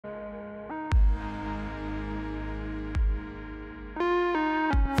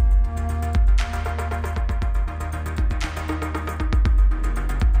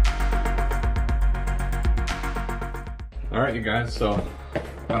Alright you guys, so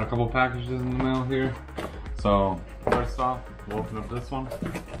got a couple packages in the mail here. So first off, we'll open up this one.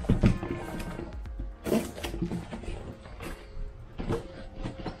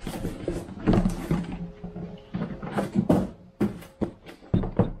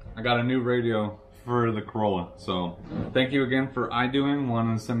 I got a new radio for the Corolla. So thank you again for iDoing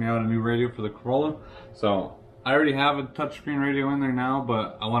wanting to send me out a new radio for the Corolla. So I already have a touchscreen radio in there now,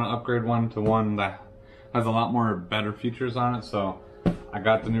 but I want to upgrade one to one that has a lot more better features on it. So I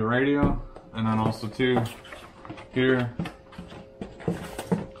got the new radio, and then also too here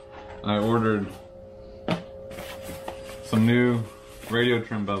I ordered some new radio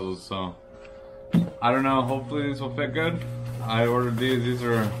trim bezels. So I don't know, hopefully these will fit good. I ordered these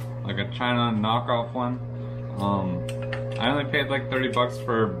are like a China knockoff one. I only paid like 30 bucks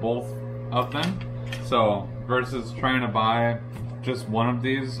for both of them. So versus trying to buy just one of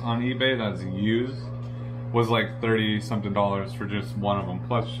these on eBay that's used was like 30 something dollars for just one of them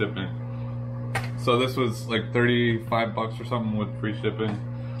plus shipping. So this was like 35 bucks or something with free shipping.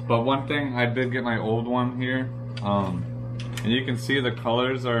 But one thing, I did get my old one here, and you can see the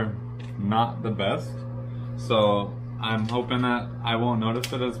colors are not the best. So I'm hoping that I won't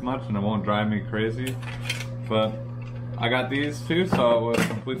notice it as much and it won't drive me crazy. But I got these too, so it will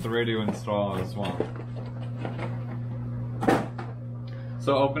complete the radio install as well.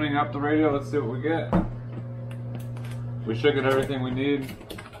 So opening up the radio, let's see what we get. We should get everything we need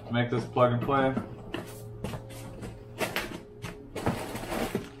to make this plug and play.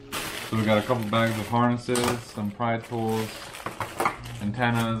 So we got a couple bags of harnesses, some pry tools,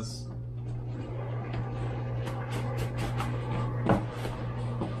 antennas, and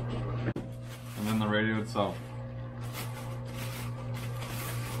then the radio itself.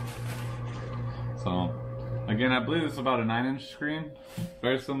 So again, I believe it's about a 9-inch screen,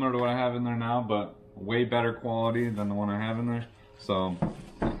 very similar to what I have in there now, but way better quality than the one I have in there. So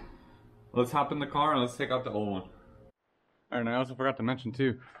let's hop in the car and let's take out the old one. Alright, and I also forgot to mention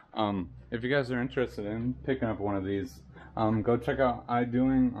too, if you guys are interested in picking up one of these, go check out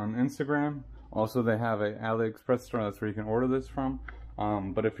iDoing on Instagram. Also, they have a AliExpress store, that's where you can order this from.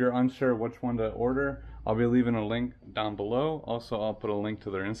 But if you're unsure which one to order, I'll be leaving a link down below. Also, I'll put a link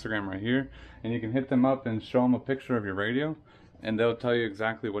to their Instagram right here, and you can hit them up and show them a picture of your radio, and they'll tell you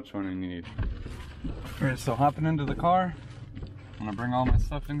exactly which one you need. Alright, so hopping into the car, I'm gonna bring all my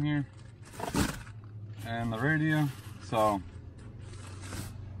stuff in here and the radio. So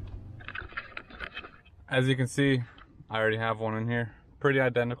as you can see, I already have one in here, pretty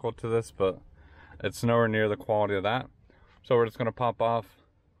identical to this, but it's nowhere near the quality of that. So we're just gonna pop off,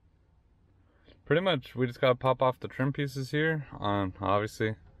 pretty much we just gotta pop off the trim pieces here.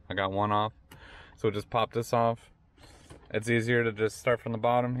 Obviously I got one off, so we'll just pop this off. It's easier to just start from the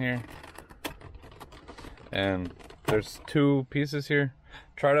bottom here. And there's two pieces here.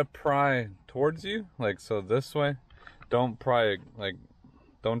 Try to pry towards you, like so this way. Don't pry, like,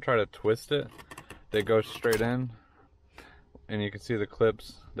 don't try to twist it. They go straight in. And you can see the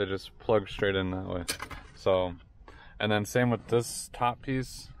clips, they just plug straight in that way. So, and then same with this top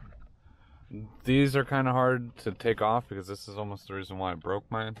piece. These are kind of hard to take off because this is almost the reason why I broke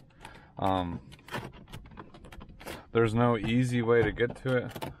mine. There's no easy way to get to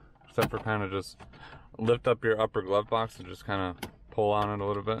it, except for kind of just lift up your upper glove box and just kind of pull on it a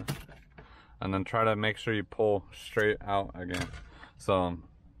little bit, and then try to make sure you pull straight out again. So,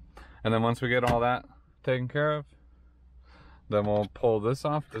 and then once we get all that taken care of, then we'll pull this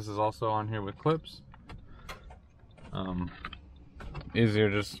off. This is also on here with clips. Easier,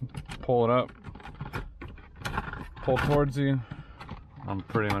 just pull it up, pull towards you. I'm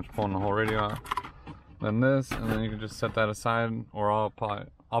pretty much pulling the whole radio out. Then this, and then you can just set that aside, or I'll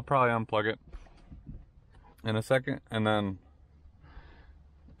probably unplug it in a second. And then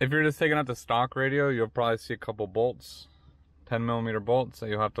if you're just taking out the stock radio, you'll probably see a couple bolts, 10mm bolts that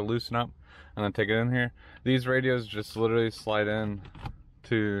you'll have to loosen up and then take it in here. These radios just literally slide in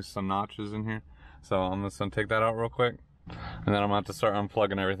to some notches in here. So I'm just gonna take that out real quick, and then I'm gonna have to start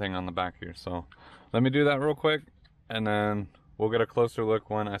unplugging everything on the back here. So let me do that real quick, and then we'll get a closer look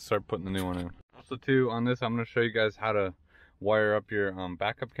when I start putting the new one in. Also too, on this, I'm gonna show you guys how to wire up your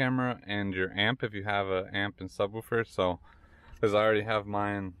backup camera and your amp if you have an amp and subwoofer. So, because I already have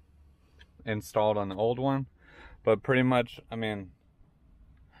mine installed on the old one, but pretty much, I mean,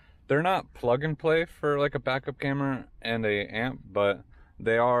 they're not plug and play for like a backup camera and a amp, but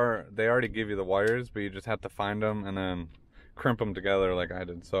they already give you the wires, but you just have to find them and then crimp them together like I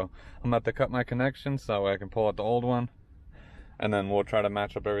did. So I'm about to cut my connection so that way I can pull out the old one, and then we'll try to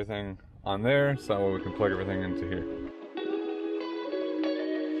match up everything on there so we can plug everything into here.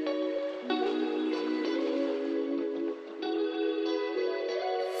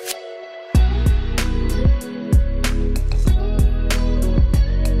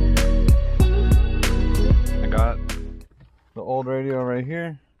 old radio right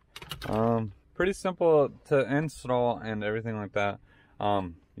here. Pretty simple to install and everything like that.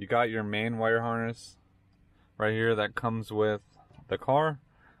 You got your main wire harness right here that comes with the car.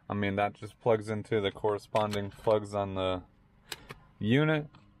 I mean, that just plugs into the corresponding plugs on the unit.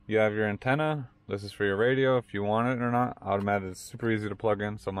 You have your antenna. This is for your radio if you want it or not. I would imagine it's super easy to plug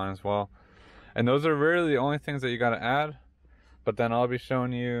in, so might as well. And those are really the only things that you got to add. But then I'll be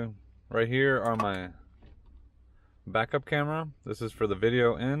showing you right here are my backup camera. This is for the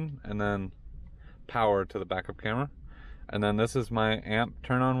video in, and then power to the backup camera. And then this is my amp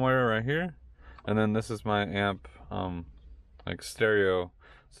turn on wire right here. And then this is my amp like stereo,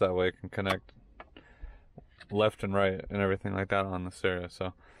 so that way it can connect left and right and everything like that on the stereo.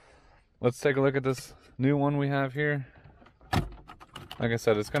 So let's take a look at this new one we have here. Like I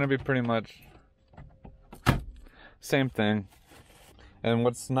said, it's going to be pretty much same thing. And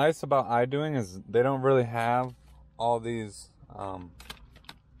what's nice about iDoing is they don't really have all these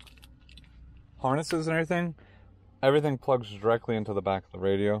harnesses and everything. Everything plugs directly into the back of the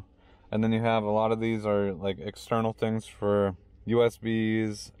radio. And then you have a lot of these are like external things for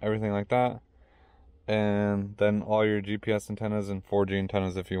USBs, everything like that. And then all your GPS antennas and 4G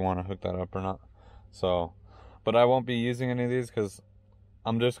antennas if you want to hook that up or not. So, but I won't be using any of these because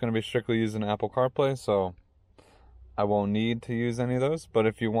I'm just going to be strictly using Apple CarPlay, so I won't need to use any of those. But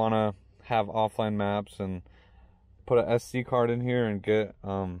if you want to have offline maps and put an SD card in here and get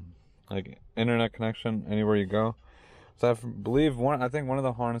like internet connection anywhere you go. So I believe I think one of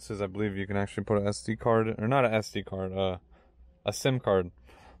the harnesses, I believe you can actually put an SD card, or not an SD card, a SIM card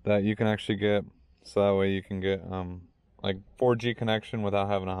that you can actually get, so that way you can get like 4G connection without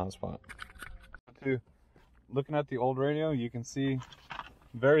having a hotspot. Looking at the old radio, you can see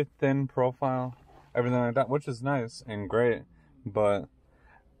very thin profile, everything like that, which is nice and great, but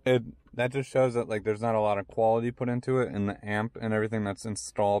that just shows that like there's not a lot of quality put into it, and the amp and everything that's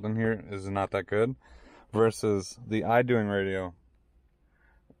installed in here is not that good. Versus the iDoing radio,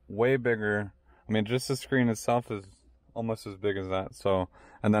 way bigger. I mean, just the screen itself is almost as big as that. So,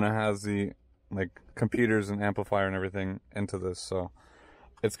 and then it has the like computers and amplifier and everything into this. So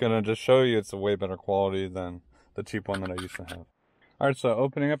it's gonna just show you it's a way better quality than the cheap one that I used to have. All right, so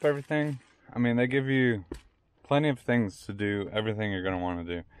opening up everything. I mean, they give you plenty of things to do everything you're gonna want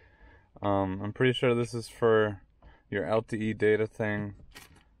to do. I'm pretty sure this is for your LTE data thing.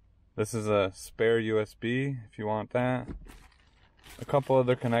 This is a spare USB if you want that. A couple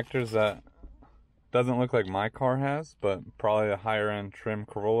other connectors that doesn't look like my car has, but probably a higher end trim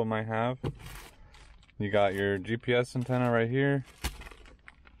Corolla might have. You got your GPS antenna right here.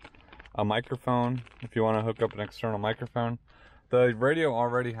 A microphone if you want to hook up an external microphone. The radio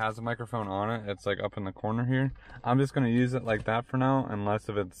already has a microphone on it. It's like up in the corner here. I'm just going to use it like that for now, unless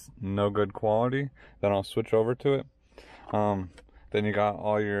if it's no good quality, then I'll switch over to it. Then you got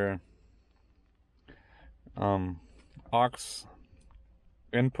all your aux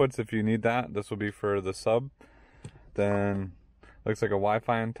inputs if you need that. This will be for the sub. Then looks like a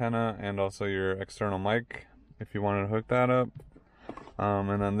Wi-Fi antenna and also your external mic if you wanted to hook that up.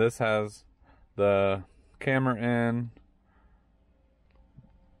 And then this has the camera in,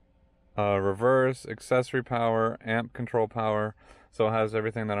 reverse, accessory power, amp control power. So it has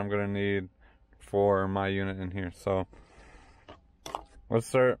everything that I'm going to need for my unit in here. So let's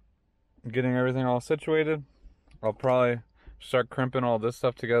start getting everything all situated. I'll probably start crimping all this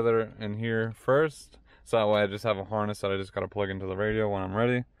stuff together in here first, so that way I just have a harness that I just got to plug into the radio when I'm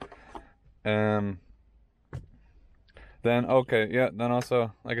ready. And then, okay, yeah, then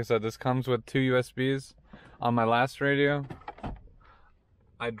also, like I said, this comes with 2 USBs. On my last radio,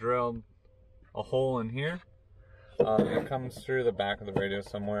 I drilled a hole in here. It comes through the back of the radio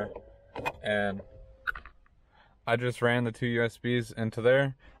somewhere, and I just ran the 2 USBs into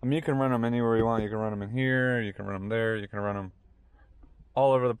there. I mean, you can run them anywhere you want. You can run them in here, you can run them there, you can run them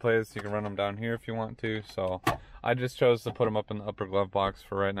all over the place. You can run them down here if you want to. So I just chose to put them up in the upper glove box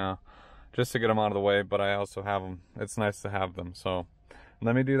for right now, just to get them out of the way, but I also have them. It's nice to have them. So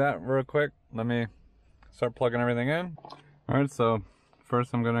let me do that real quick. Let me start plugging everything in. All right, so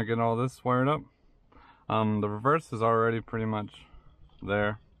first I'm gonna get all this wired up. The reverse is already pretty much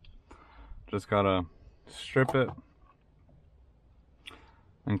there. Just gotta strip it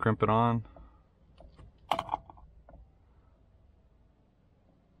and crimp it on.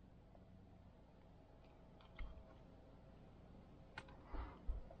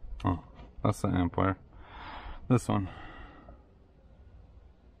 Oh, that's the amp wire. This one.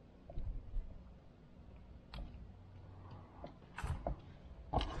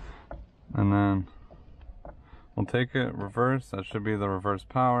 And then we'll take it reverse. That should be the reverse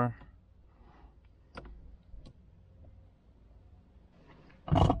power.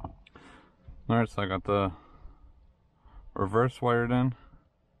 Alright, so I got the reverse wired in.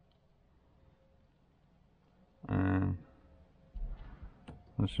 And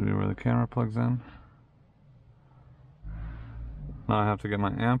this should be where the camera plugs in. Now I have to get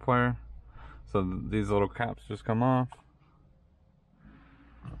my amp wire. So these little caps just come off.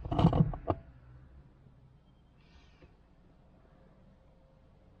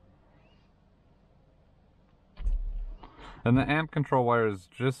 And the amp control wire is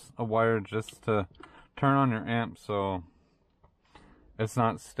just a wire just to turn on your amp so it's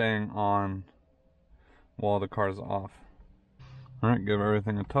not staying on while the car's off. Alright, give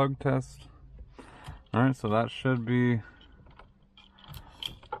everything a tug test. Alright, so that should be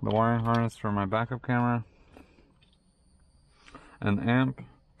the wiring harness for my backup camera. An amp.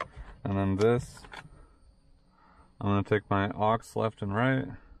 And then this. I'm going to take my aux left and right.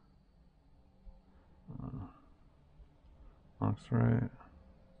 Aux right.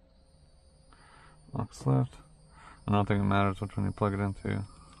 Aux left. I don't think it matters which one you plug it into.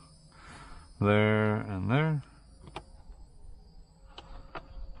 There and there.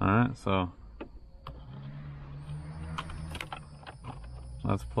 Alright, so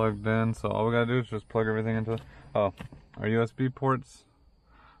that's plugged in. So all we gotta do is just plug everything into our USB ports.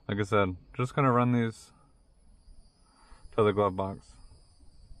 Like I said, just gonna run these to the glove box.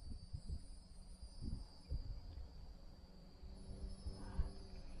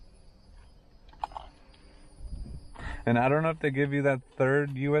 And I don't know if they give you that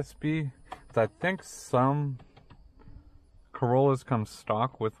third USB, because I think some Corollas come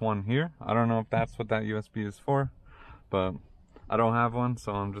stock with one here. I don't know if that's what that USB is for, but I don't have one,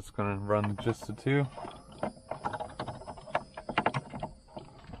 so I'm just gonna run just the two.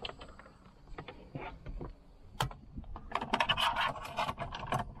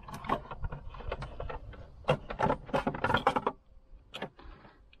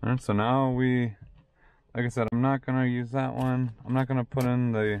 Alright, so now like I said, I'm not gonna use that one. I'm not gonna put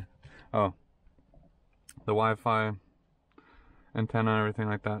in the Wi-Fi antenna and everything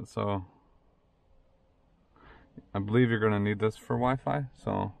like that, so I believe you're gonna need this for Wi-Fi,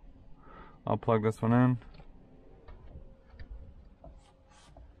 so I'll plug this one in.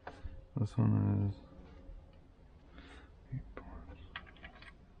 This one is 8 ports.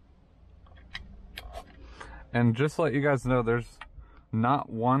 And just to let you guys know, there's not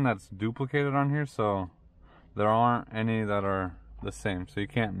one that's duplicated on here, so there aren't any that are the same, so you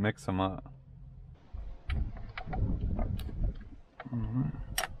can't mix them up.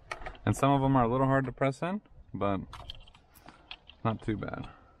 And some of them are a little hard to press in, but not too bad.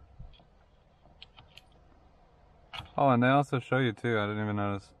 Oh, and they also show you too, I didn't even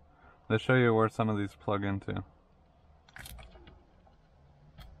notice. They show you where some of these plug into.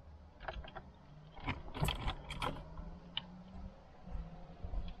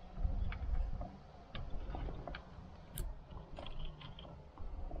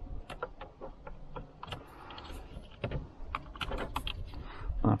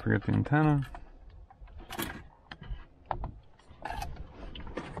 Not forget the antenna.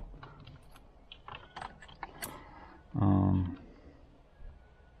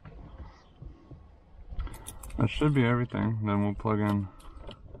 That should be everything. Then we'll plug in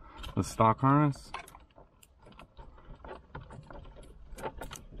the stock harness.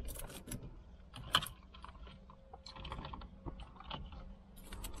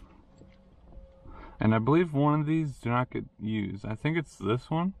 And I believe one of these do not get used. I think it's this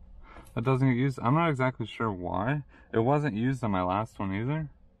one that doesn't get used. I'm not exactly sure why. It wasn't used on my last one either.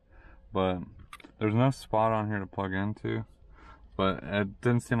 But there's no spot on here to plug into. But it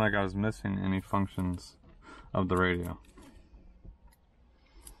didn't seem like I was missing any functions of the radio.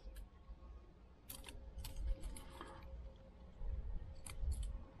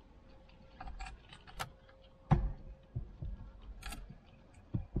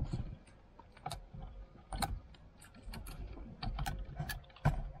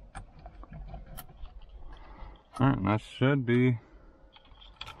 Alright, and that should be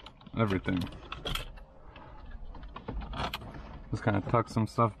everything. Just kind of tuck some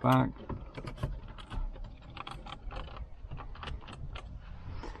stuff back.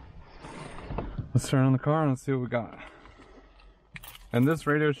 Let's turn on the car and let's see what we got. And this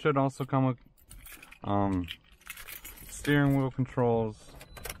radio should also come with steering wheel controls.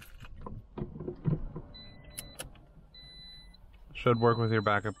 Should work with your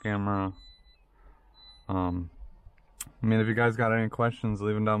backup camera. I mean, if you guys got any questions,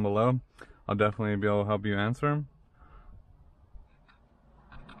 leave them down below. I'll definitely be able to help you answer them.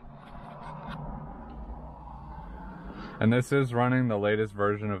 And this is running the latest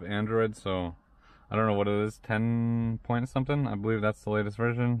version of Android, so I don't know what it is, 10 point something. I believe that's the latest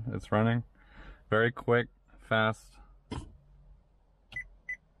version it's running. Very quick, fast.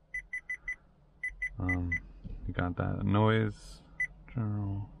 You got that noise,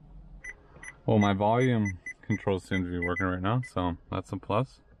 general. Well, my volume control seems to be working right now, so that's a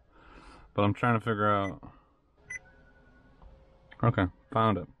plus. But I'm trying to figure out. Okay,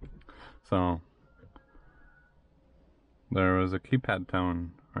 found it. So there was a keypad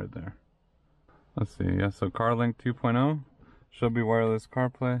tone right there. Let's see. Yeah, so CarLink 2.0 should be wireless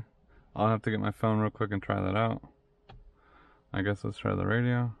CarPlay. I'll have to get my phone real quick and try that out. I guess let's try the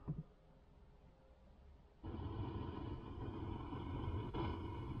radio.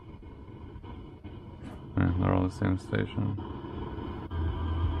 Yeah, they're all the same station.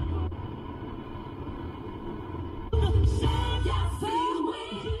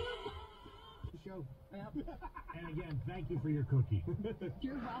 And again, thank you for your cookie.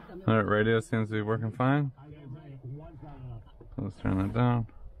 You're welcome. Alright, radio seems to be working fine. So let's turn that down.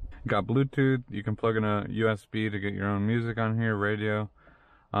 Got Bluetooth. You can plug in a USB to get your own music on here, radio.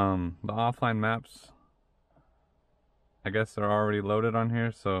 The offline maps, I guess they're already loaded on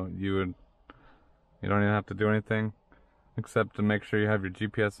here, so you don't even have to do anything except to make sure you have your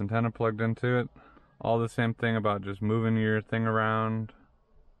GPS antenna plugged into it. All the same thing about just moving your thing around.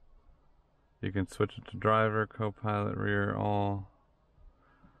 You can switch it to driver, co-pilot, rear, all,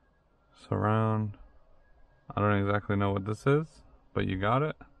 surround. I don't exactly know what this is, but you got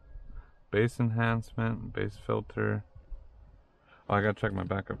it. Bass enhancement, bass filter. Oh, I gotta check my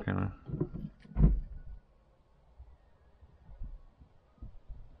backup camera.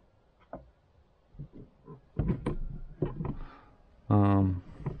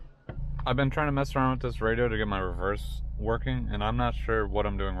 I've been trying to mess around with this radio to get my reverse working, and I'm not sure what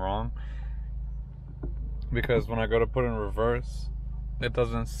I'm doing wrong. Because when I go to put in reverse, it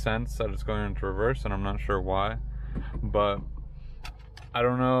doesn't sense that it's going into reverse, and I'm not sure why. But I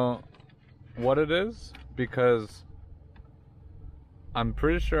don't know what it is, because I'm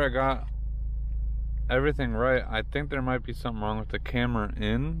pretty sure I got everything right. I think there might be something wrong with the camera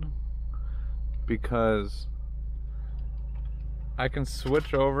in, because I can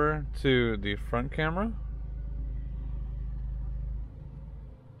switch over to the front camera.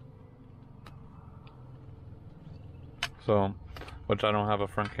 So, which I don't have a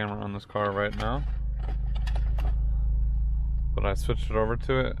front camera on this car right now. But I switched it over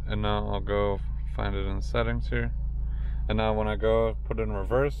to it, and now I'll go find it in the settings here. And now when I go put it in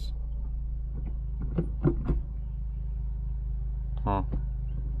reverse. Huh.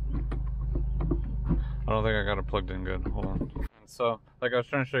 I don't think I got it plugged in good. Hold on. So, like I was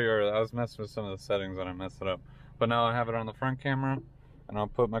trying to show you earlier, I was messing with some of the settings and I messed it up. But now I have it on the front camera, and I'll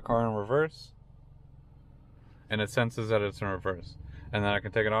put my car in reverse, and it senses that it's in reverse. And then I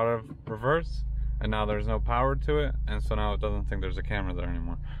can take it out of reverse, and now there's no power to it, and so now it doesn't think there's a camera there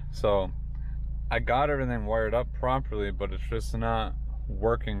anymore. So I got everything wired up properly, but it's just not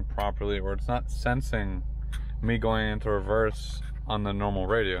working properly, or it's not sensing me going into reverse on the normal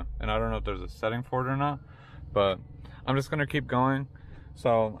radio. And I don't know if there's a setting for it or not, but I'm just gonna keep going.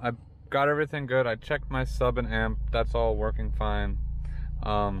 So I got everything good. I checked my sub and amp, that's all working fine.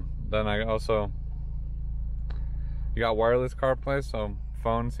 Then I also, you got wireless CarPlay, so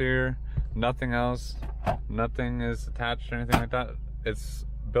phone's here, nothing else, nothing is attached or anything like that. It's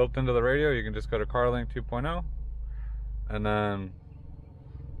built into the radio. You can just go to CarLink 2.0, and then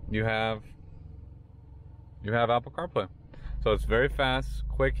you have Apple CarPlay. So it's very fast,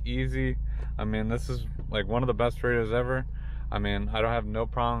 quick, easy. I mean, this is like one of the best radios ever. I mean, I don't have no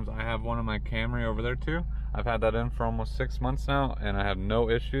problems. I have one in my Camry over there too. I've had that in for almost 6 months now, and I have no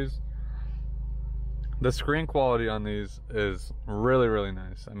issues. The screen quality on these is really, really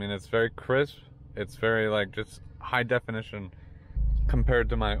nice. I mean, it's very crisp. It's very like just high definition compared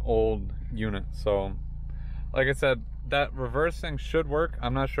to my old unit. So, like I said, that reversing should work.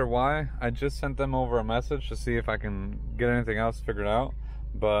 I'm not sure why. I just sent them over a message to see if I can get anything else figured out.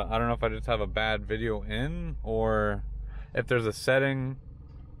 But I don't know if I just have a bad video in, or if there's a setting.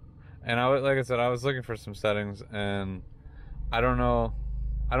 And like I said, I was looking for some settings, and I don't know.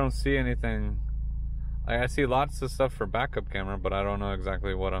 I don't see anything. I see lots of stuff for backup camera, but I don't know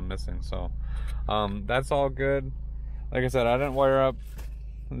exactly what I'm missing. So that's all good. Like I said, I didn't wire up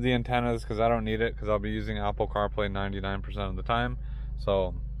the antennas because I don't need it, because I'll be using Apple CarPlay 99% of the time.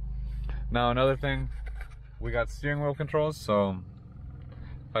 So now another thing, we got steering wheel controls. So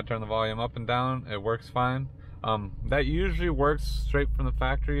if I turn the volume up and down, it works fine. That usually works straight from the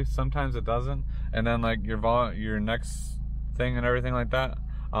factory. Sometimes it doesn't, and then like your next thing and everything like that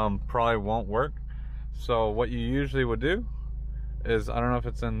probably won't work. So what you usually would do is, I don't know if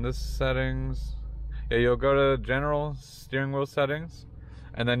it's in this settings. Yeah, you'll go to general steering wheel settings,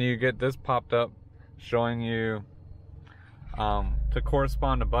 and then you get this popped up showing you to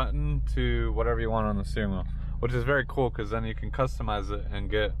correspond a button to whatever you want on the steering wheel, which is very cool because then you can customize it and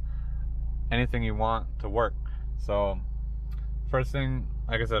get anything you want to work. So first thing,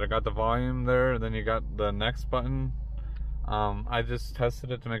 like I said, I got the volume there, then you got the next button. I just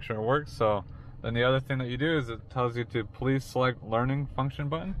tested it to make sure it works. So then the other thing that you do is it tells you to please select learning function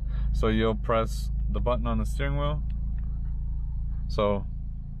button. So you'll press the button on the steering wheel. So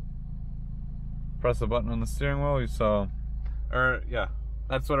press the button on the steering wheel. Yeah,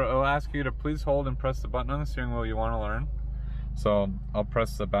 that's what it'll ask you to please hold and press the button on the steering wheel you want to learn. So I'll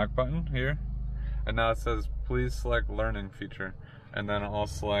press the back button here, and now it says please select learning feature, and then I'll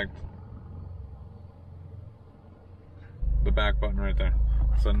select the back button right there.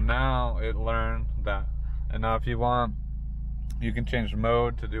 So now it learned that. And now if you want, you can change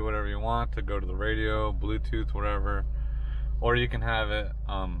mode to do whatever you want, to go to the radio, Bluetooth, whatever, or you can have it,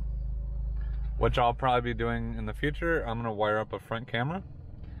 which I'll probably be doing in the future. I'm gonna wire up a front camera,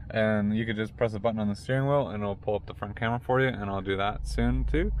 and you could just press a button on the steering wheel and it'll pull up the front camera for you, and I'll do that soon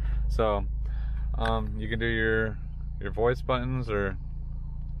too. So you can do your voice buttons or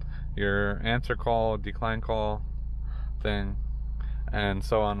your answer call, decline call thing, and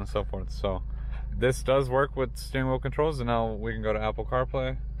so on and so forth. So this does work with steering wheel controls, and now we can go to Apple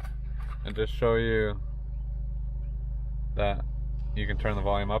CarPlay and just show you that you can turn the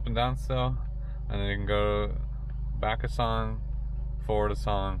volume up and down still, and then you can go back a song, forward a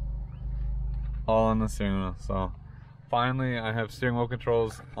song, all on the steering wheel. So finally I have steering wheel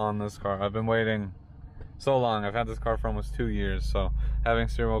controls on this car. I've been waiting so long. I've had this car for almost 2 years, so having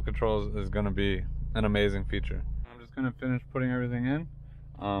steering wheel controls is going to be an amazing feature. I'm just going to finish putting everything in.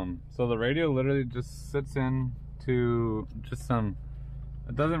 So the radio literally just sits in to just some,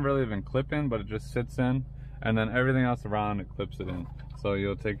 it doesn't really even clip in, but it just sits in, and then everything else around it clips it in. So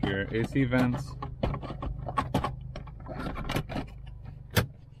you'll take your AC vents,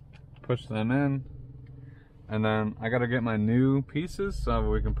 push them in, and then I gotta get my new pieces so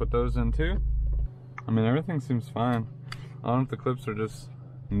we can put those in too. I mean, everything seems fine. I don't know if the clips are just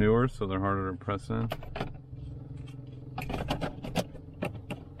newer, so they're harder to press in.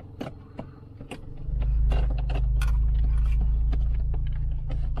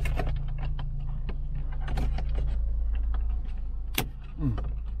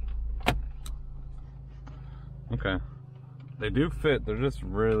 Okay, they do fit, they're just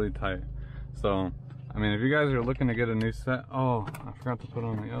really tight. So, I mean, if you guys are looking to get a new set, oh, I forgot to put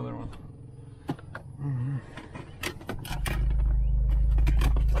on the other one.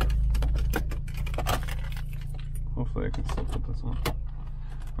 Hopefully I can still put this on.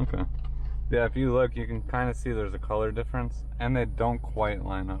 Okay. Yeah, if you look, you can kind of see there's a color difference, and they don't quite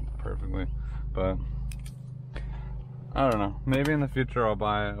line up perfectly, but I don't know. Maybe in the future I'll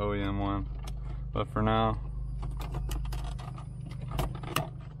buy an OEM one, but for now,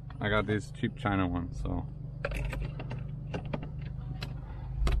 I got these cheap China ones. So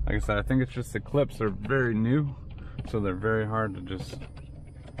like I said, I think it's just the clips are very new, so they're very hard to just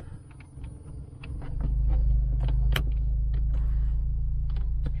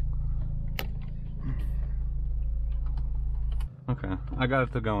okay, I got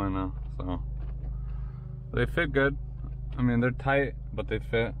it to go in now. So they fit good. I mean, they're tight, but they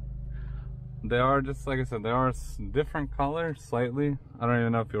fit. They are, just like I said, they are different color slightly. I don't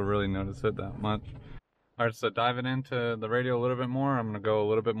even know if you'll really notice it that much. Alright, so diving into the radio a little bit more, I'm going to go a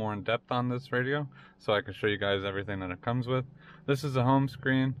little bit more in depth on this radio so I can show you guys everything that it comes with. This is a home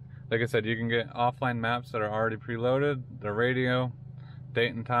screen. Like I said, you can get offline maps that are already preloaded, the radio,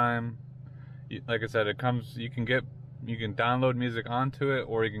 date and time. Like I said, it comes, you can download music onto it,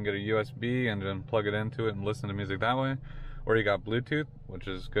 or you can get a USB and then plug it into it and listen to music that way. Or you got Bluetooth, which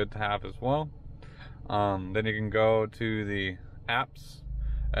is good to have as well. Then you can go to the apps,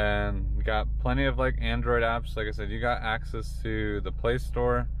 and you got plenty of like Android apps. Like I said, you got access to the Play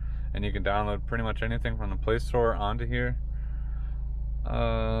Store, and you can download pretty much anything from the Play Store onto here. We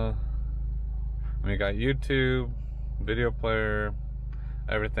got YouTube, video player,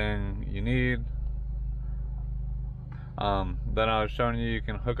 everything you need. Then I was showing you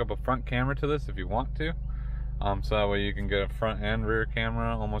can hook up a front camera to this if you want to. So that way you can get a front and rear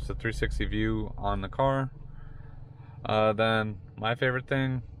camera, almost a 360 view on the car. Then my favorite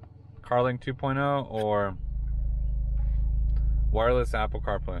thing, CarLink 2.0 or wireless Apple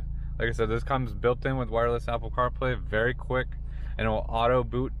CarPlay. Like I said, this comes built in with wireless Apple CarPlay, very quick, and it will auto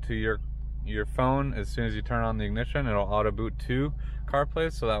boot to your phone as soon as you turn on the ignition. It'll auto boot to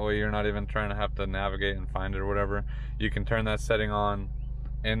CarPlay, so that way you're not even trying to have to navigate and find it or whatever. You can turn that setting on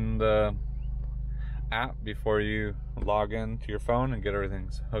in the app before you log in to your phone and get everything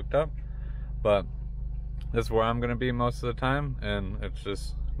hooked up. But this is where I'm gonna be most of the time, and it's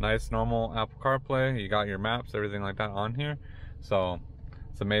just nice normal Apple CarPlay. You got your maps, everything like that on here, so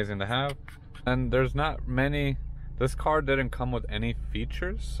it's amazing to have. And there's not many, this car didn't come with any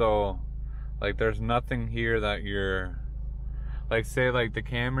features, so like there's nothing here that you're like, say like the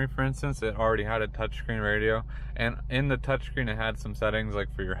Camry for instance, it already had a touchscreen radio, and in the touchscreen it had some settings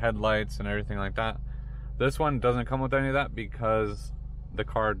like for your headlights and everything like that. This one doesn't come with any of that because the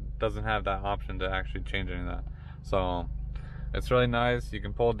car doesn't have that option to actually change any of that. So it's really nice. You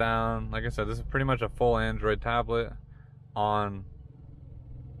can pull down, like I said, this is pretty much a full Android tablet on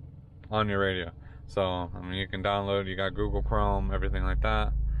your radio. So I mean, you can download, you got Google Chrome, everything like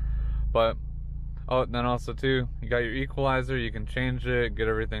that. But oh, then also too, you got your equalizer, you can change it, get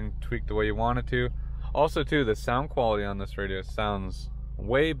everything tweaked the way you want it to. Also too, the sound quality on this radio sounds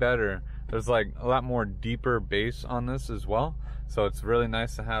way better. There's like a lot more deeper bass on this as well, so it's really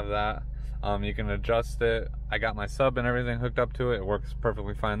nice to have that. You can adjust it. I got my sub and everything hooked up to it. It works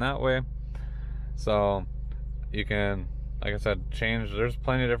perfectly fine that way. So you can, like I said, change. There's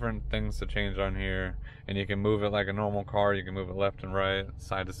plenty of different things to change on here, and you can move it like a normal car. You can move it left and right,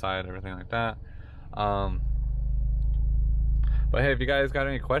 side to side, everything like that. But hey, if you guys got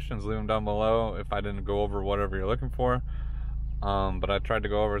any questions, leave them down below if I didn't go over whatever you're looking for. But I tried to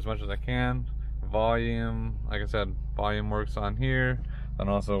go over as much as I can. Volume, like I said, volume works on here, and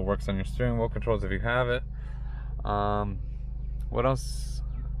also works on your steering wheel controls if you have it. What else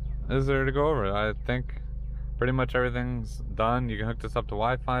is there to go over? I think pretty much everything's done. You can hook this up to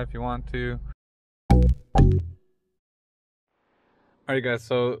Wi-Fi if you want to. Alright guys,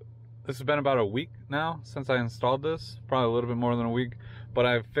 so this has been about a week now since I installed this, probably a little bit more than a week, but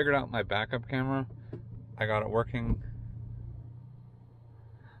I figured out my backup camera. I got it working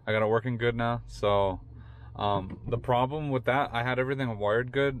good now. So the problem with that, I had everything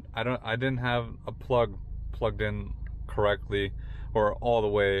wired good. I didn't have a plug plugged in correctly or all the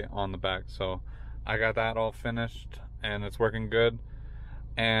way on the back, so I got that all finished and it's working good.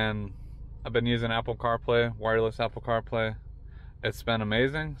 And I've been using Apple CarPlay, wireless Apple CarPlay. It's been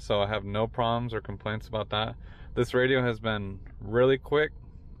amazing, so I have no problems or complaints about that. This radio has been really quick.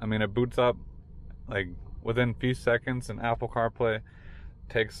 I mean, it boots up like within a few seconds, and Apple CarPlay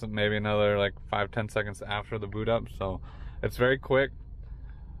takes maybe another like 5-10 seconds after the boot up, so it's very quick.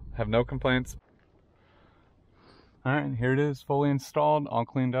 Have no complaints. Alright, here it is, fully installed, all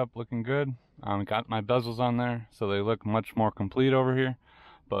cleaned up, looking good. Got my bezels on there, so they look much more complete over here,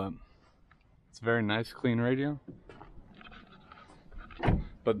 but it's a very nice, clean radio.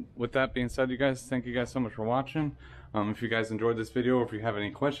 But with that being said, you guys, thank you guys so much for watching. If you guys enjoyed this video, or if you have any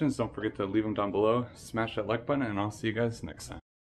questions, don't forget to leave them down below. Smash that like button, and I'll see you guys next time.